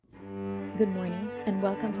Good morning, and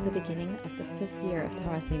welcome to the beginning of the 5th year of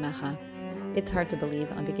Torah Simcha. It's hard to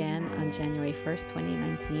believe I began on January 1st,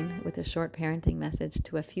 2019, with a short parenting message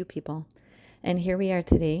to a few people. And here we are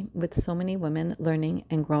today with so many women learning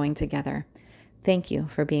and growing together. Thank you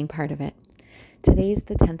for being part of it. Today's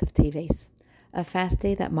the 10th of Teves, a fast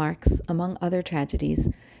day that marks, among other tragedies,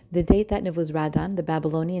 the date that Nebuzaradan, the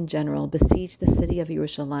Babylonian general, besieged the city of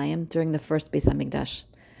Yerushalayim during the first Beis HaMikdash.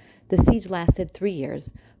 The siege lasted 3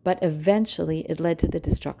 years, but eventually it led to the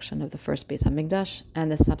destruction of the first Beis HaMikdash and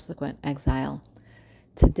the subsequent exile.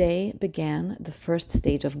 Today began the first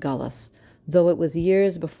stage of Galus. Though it was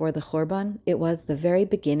years before the Chorban, it was the very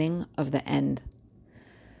beginning of the end.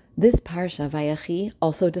 This Parsha, Vayechi,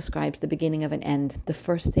 also describes the beginning of an end, the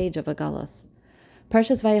first stage of a Galus.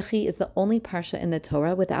 Parshas Vayechi is the only Parsha in the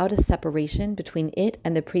Torah without a separation between it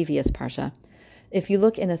and the previous Parsha. If you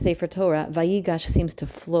look in a Sefer Torah, Vayigash seems to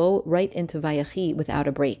flow right into Vayechi without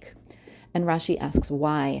a break. And Rashi asks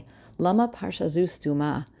why, Lama Parsha zu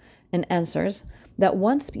stuma, and answers that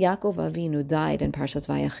once Yaakov Avinu died in Parshas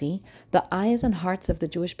Vayechi, the eyes and hearts of the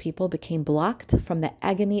Jewish people became blocked from the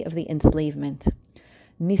agony of the enslavement.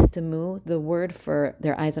 Nistemu, the word for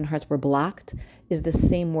their eyes and hearts were blocked, is the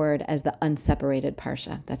same word as the unseparated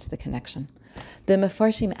Parsha. That's the connection. The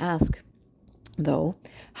Mefarshim ask, though,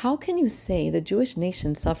 how can you say the Jewish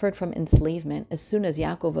nation suffered from enslavement as soon as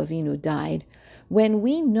Yaakov Avinu died, when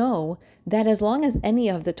we know that as long as any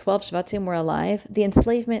of the 12 Shvatim were alive, the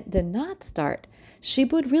enslavement did not start?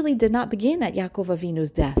 Shibud really did not begin at Yaakov Avinu's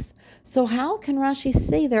death. So how can Rashi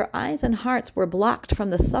say their eyes and hearts were blocked from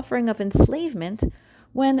the suffering of enslavement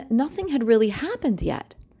when nothing had really happened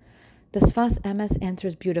yet? The Sfas Emes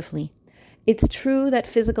answers beautifully. It's true that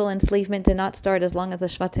physical enslavement did not start as long as the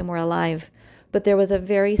Shvatim were alive, but there was a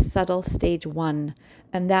very subtle stage one,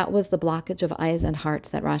 and that was the blockage of eyes and hearts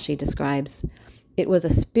that Rashi describes. It was a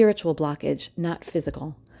spiritual blockage, not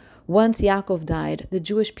physical. Once Yaakov died, the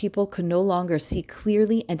Jewish people could no longer see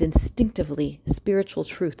clearly and instinctively spiritual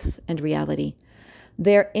truths and reality.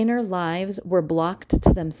 Their inner lives were blocked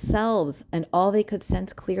to themselves, and all they could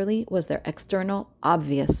sense clearly was their external,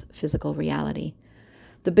 obvious physical reality.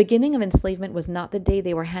 The beginning of enslavement was not the day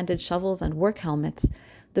they were handed shovels and work helmets.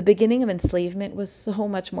 The beginning of enslavement was so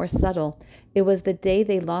much more subtle. It was the day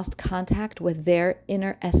they lost contact with their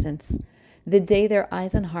inner essence, the day their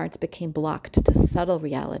eyes and hearts became blocked to subtle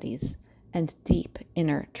realities and deep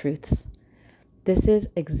inner truths. This is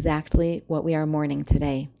exactly what we are mourning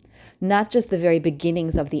today. Not just the very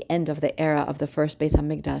beginnings of the end of the era of the first Beis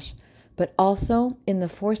HaMikdash, but also in the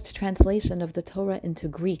forced translation of the Torah into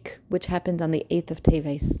Greek, which happened on the 8th of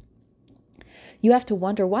Teves. You have to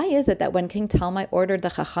wonder, why is it that when King Talmai ordered the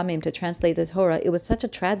Chachamim to translate the Torah, it was such a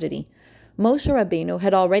tragedy? Moshe Rabbeinu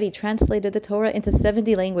had already translated the Torah into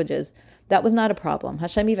 70 languages. That was not a problem.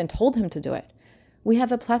 Hashem even told him to do it. We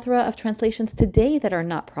have a plethora of translations today that are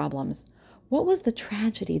not problems. What was the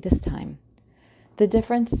tragedy this time? The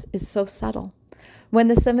difference is so subtle. When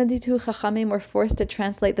the 72 Chachamim were forced to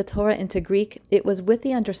translate the Torah into Greek, it was with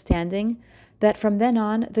the understanding that from then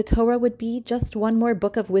on, the Torah would be just one more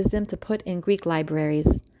book of wisdom to put in Greek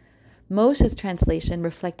libraries. Moshe's translation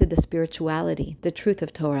reflected the spirituality, the truth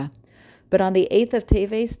of Torah. But on the 8th of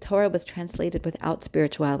Teves, Torah was translated without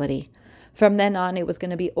spirituality. From then on, it was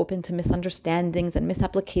going to be open to misunderstandings and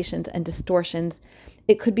misapplications and distortions.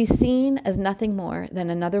 It could be seen as nothing more than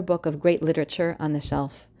another book of great literature on the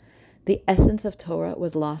shelf. The essence of Torah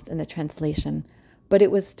was lost in the translation, but it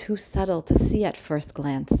was too subtle to see at first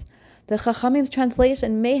glance. The Chachamim's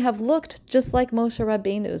translation may have looked just like Moshe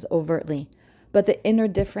Rabbeinu's overtly, but the inner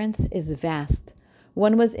difference is vast.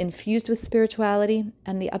 One was infused with spirituality,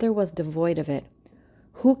 and the other was devoid of it.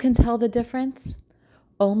 Who can tell the difference?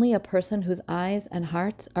 Only a person whose eyes and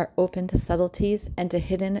hearts are open to subtleties and to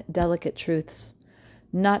hidden, delicate truths,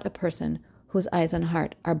 not a person whose eyes and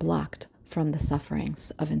heart are blocked from the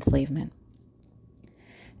sufferings of enslavement.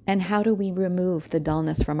 And how do we remove the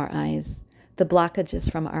dullness from our eyes, the blockages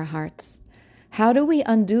from our hearts? How do we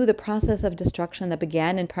undo the process of destruction that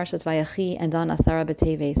began in Parshas Vayechi and on Asara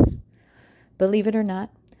B'Teves? Believe it or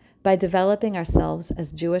not, by developing ourselves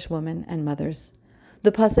as Jewish women and mothers.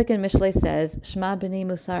 The pasuk in Mishlei says, "Shma b'nei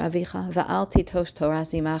musar avicha va'al titosh Torah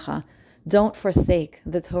simacha." Don't forsake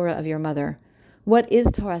the Torah of your mother. What is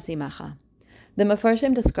Torah simacha? The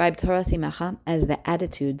Mefarshim describe Torah simacha as the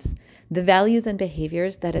attitudes, the values and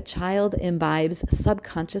behaviors that a child imbibes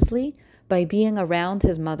subconsciously by being around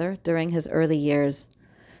his mother during his early years.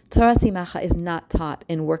 Torah simacha is not taught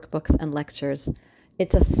in workbooks and lectures.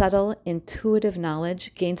 It's a subtle, intuitive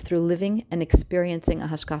knowledge gained through living and experiencing a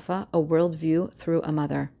hashkafa, a worldview, through a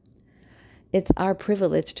mother. It's our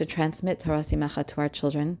privilege to transmit Torah Simcha to our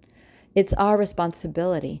children. It's our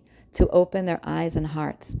responsibility to open their eyes and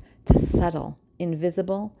hearts to subtle,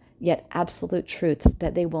 invisible, yet absolute truths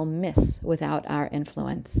that they will miss without our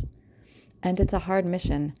influence. And it's a hard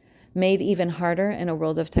mission, made even harder in a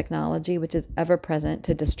world of technology which is ever present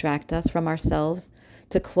to distract us from ourselves,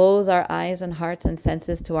 to close our eyes and hearts and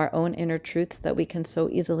senses to our own inner truths that we can so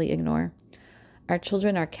easily ignore. Our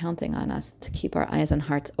children are counting on us to keep our eyes and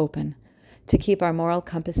hearts open, to keep our moral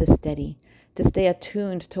compasses steady, to stay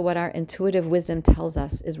attuned to what our intuitive wisdom tells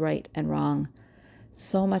us is right and wrong.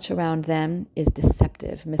 So much around them is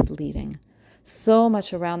deceptive, misleading. So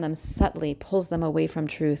much around them subtly pulls them away from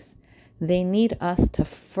truth. They need us to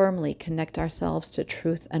firmly connect ourselves to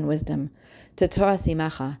truth and wisdom, to Torah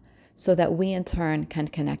Simacha, so that we in turn can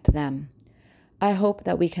connect them. I hope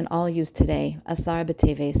that we can all use today, Asar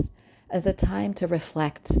B'Teves, as a time to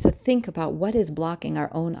reflect, to think about what is blocking our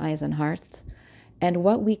own eyes and hearts, and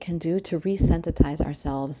what we can do to resensitize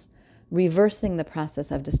ourselves, reversing the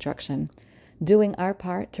process of destruction, doing our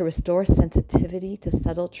part to restore sensitivity to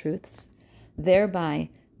subtle truths, thereby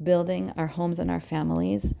building our homes and our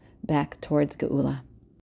families back towards Geula.